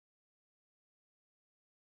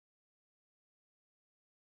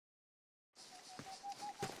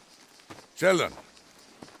Sheldon.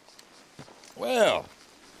 Well,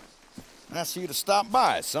 nice of you to stop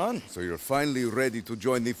by, son. So you're finally ready to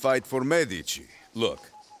join the fight for Medici. Look,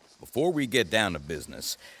 before we get down to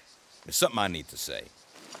business, there's something I need to say.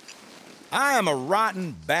 I am a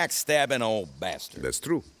rotten, backstabbing old bastard. That's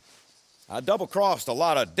true. I double-crossed a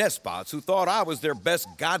lot of despots who thought I was their best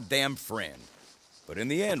goddamn friend. But in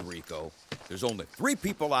the end, Rico, there's only 3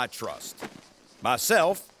 people I trust.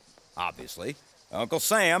 Myself, obviously, Uncle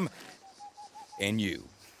Sam, and you.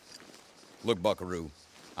 Look, Buckaroo,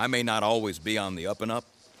 I may not always be on the up and up,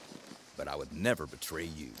 but I would never betray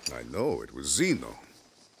you. I know, it was Zeno.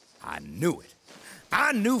 I knew it.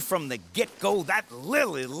 I knew from the get-go that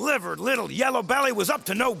lily-livered little yellow belly was up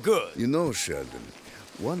to no good. You know, Sheldon,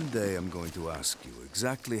 one day I'm going to ask you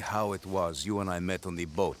exactly how it was you and I met on the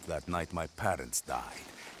boat that night my parents died.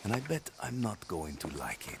 And I bet I'm not going to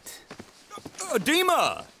like it.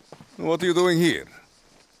 Dima! What are you doing here?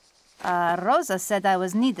 Rosa said I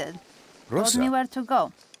was needed. Rosa? Told me where to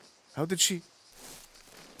go. How did she...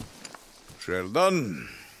 Sheldon?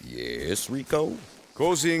 Yes, Rico?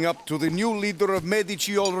 Cozying up to the new leader of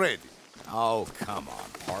Medici already. Oh, come on,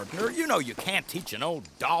 partner. You know you can't teach an old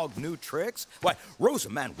dog new tricks. Why, Rosa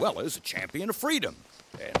Manuela is a champion of freedom.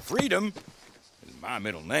 And freedom is my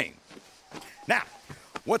middle name. Now,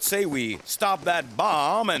 what say we stop that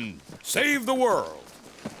bomb and save the world?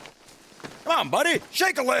 Come on, buddy,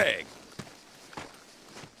 shake a leg.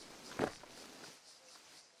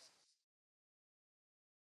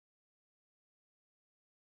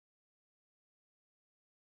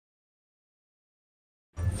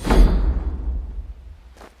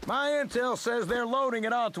 My intel says they're loading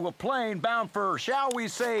it onto a plane bound for, shall we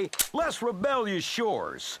say, less rebellious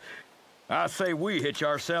shores. I say we hitch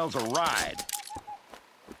ourselves a ride.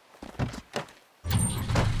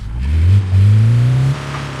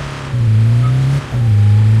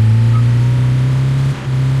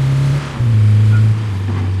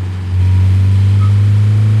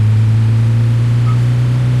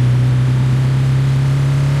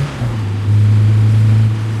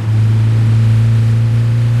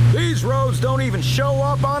 Don't even show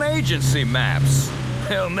up on agency maps.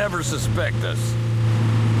 They'll never suspect us.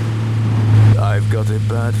 I've got a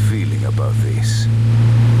bad feeling about this.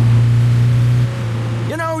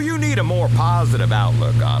 You know, you need a more positive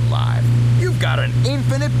outlook on life. You've got an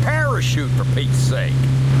infinite parachute, for Pete's sake.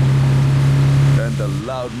 And a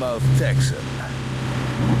loudmouth Texan.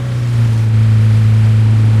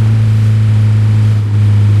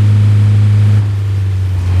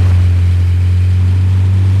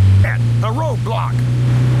 A roadblock!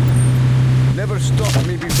 Never stopped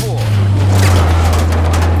me before.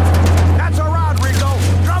 That's a rod, Rico!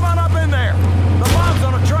 Drop on up in there! The bomb's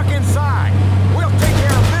on a truck inside! We'll take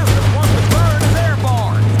care of business once the bird is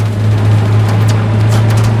airborne!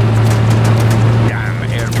 Damn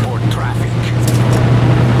airport traffic.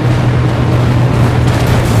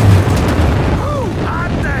 Ooh,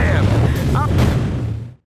 hot damn!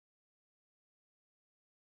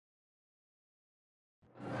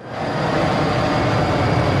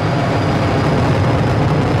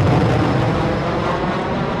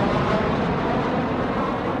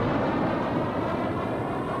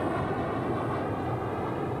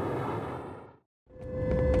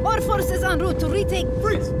 Forces en route to retake...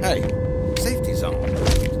 Freeze! Hey, safety zone.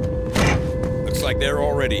 Looks like they're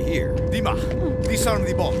already here. Dima, disarm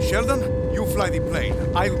the bomb. Sheldon, you fly the plane.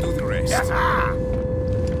 I'll do the rest. Yes, ah!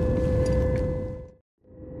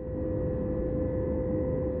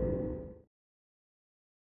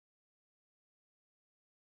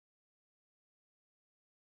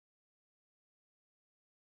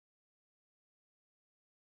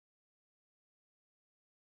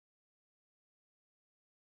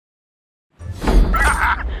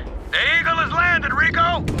 The Eagle has landed,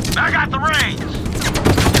 Rico! I got the reins!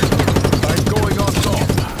 I'm going on top.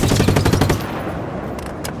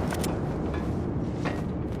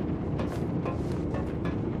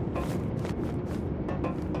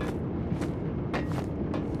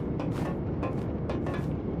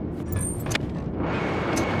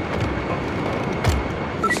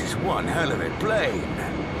 This is one hell of a plane.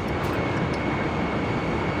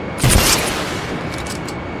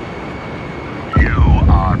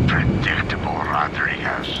 Predictable,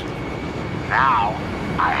 Rodriguez. Now,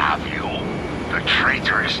 I have you, the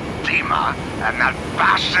traitorous Dima, and that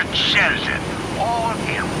bastard Sheldon, all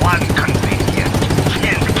in one convenient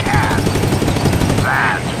tin can.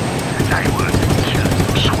 That, and I will kill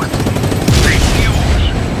you swiftly. Refuse,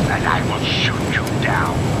 and I will shoot you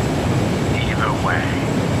down. Either way,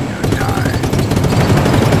 you die.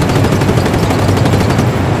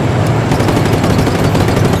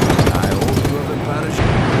 I also have a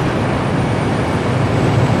parachute.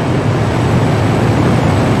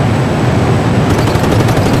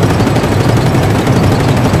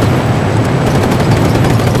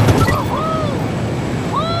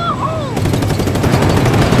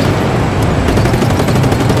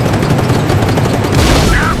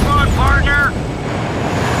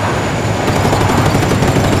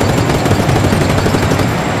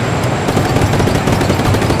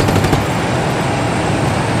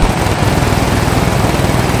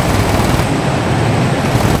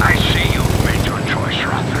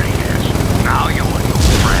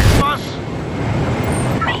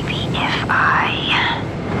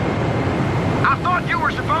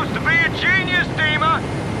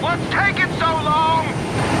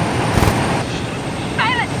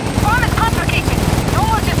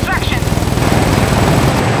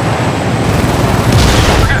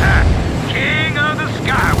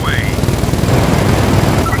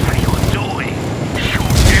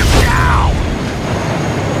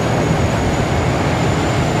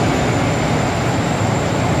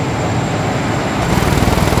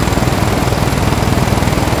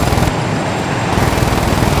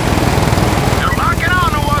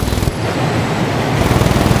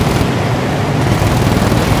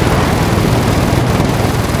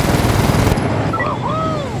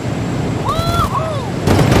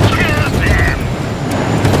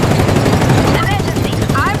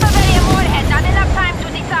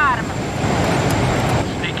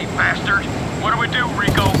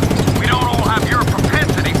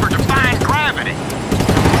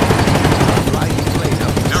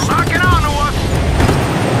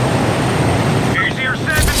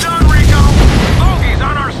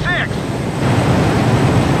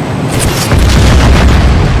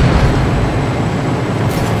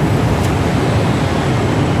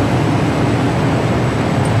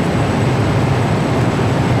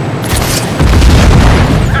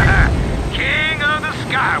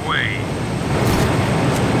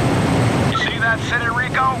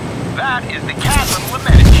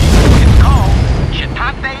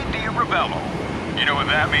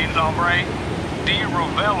 Philippines, hombre. Di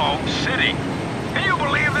Ravello City. Can you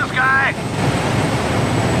believe this guy?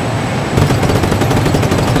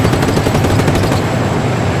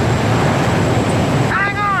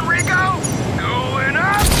 Hang on, Rico! Going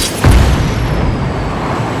up!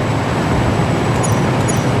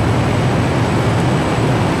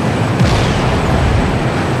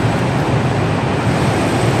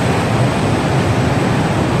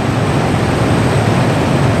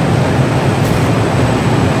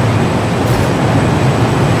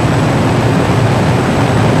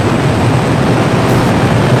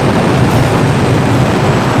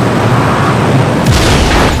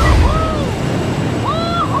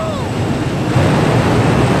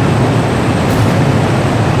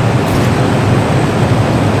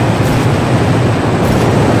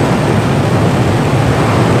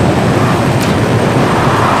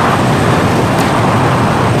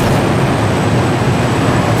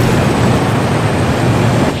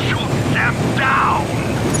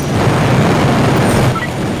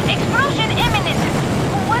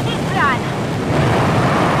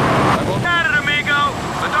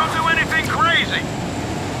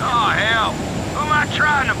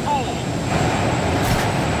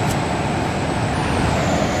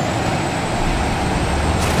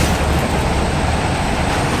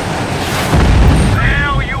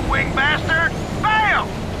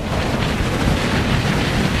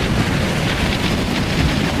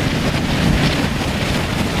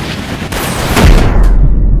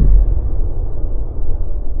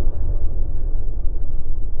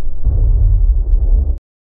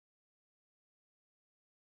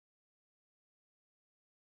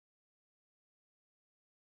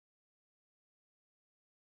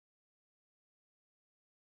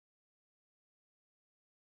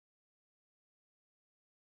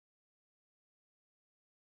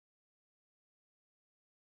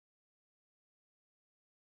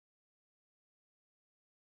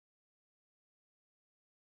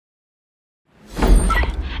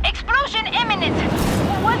 Explosion imminent!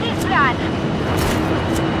 What is that?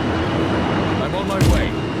 I'm on my way.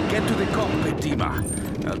 Get to the cockpit, Dima.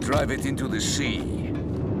 I'll drive it into the sea.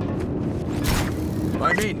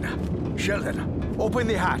 I'm in. Sheldon, open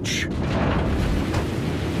the hatch.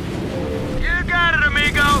 You got it,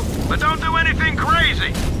 amigo, but don't do anything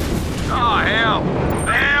crazy. Oh, hell.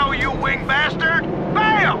 Hell, you wing bastard!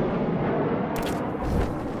 Bail!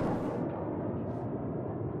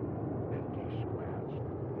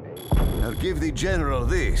 I'll give the General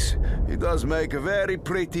this. He does make a very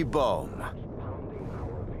pretty bomb.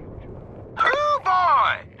 Oh,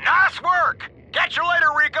 boy! Nice work! Catch you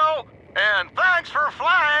later, Rico! And thanks for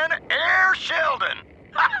flying Air Sheldon!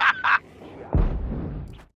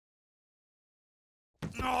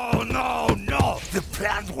 No! The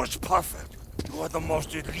plan was perfect. You are the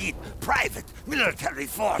most elite private military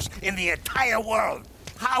force in the entire world.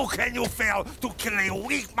 How can you fail to kill a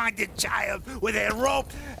weak-minded child with a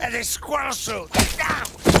rope and a squirrel suit? Now,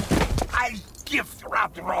 I gift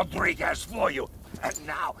Rico Rodriguez for you. And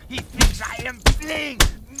now he thinks I am playing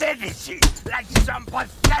medicine like some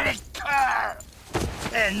pathetic cur.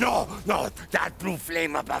 And no, that blue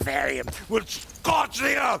flame of Bavarian will scorch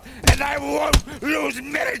the earth, and I won't lose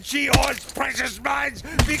Medici or its precious mines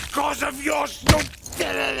because of your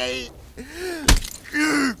stupidity.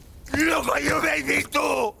 Look what you made me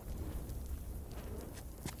do!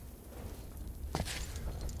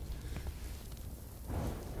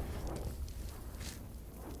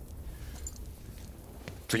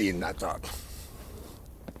 Clean that up.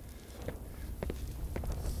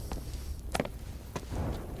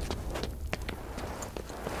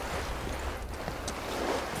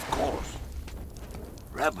 Of course.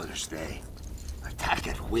 Rebels, they attack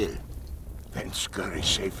at will, then scurry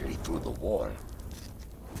safely through the wall.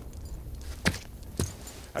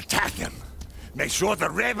 Attack him. Make sure the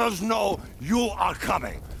rebels know you are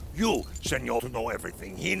coming. You, Senor, to know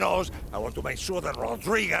everything he knows. I want to make sure that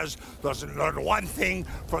Rodriguez doesn't learn one thing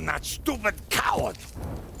from that stupid coward.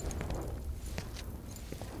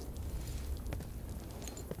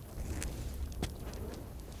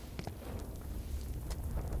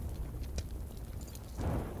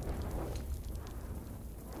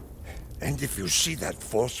 And if you see that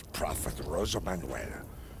false prophet, Rosa Manuela,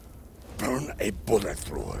 burn a bullet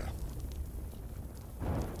through her.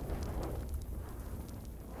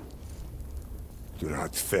 Do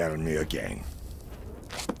not fail me again.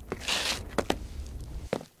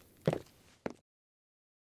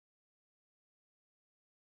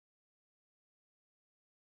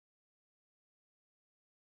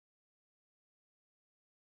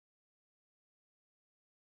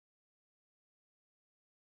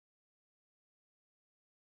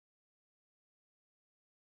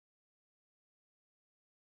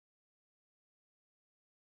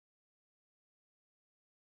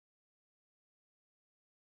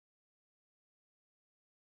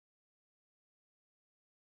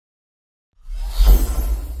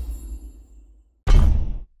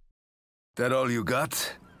 That all you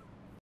got?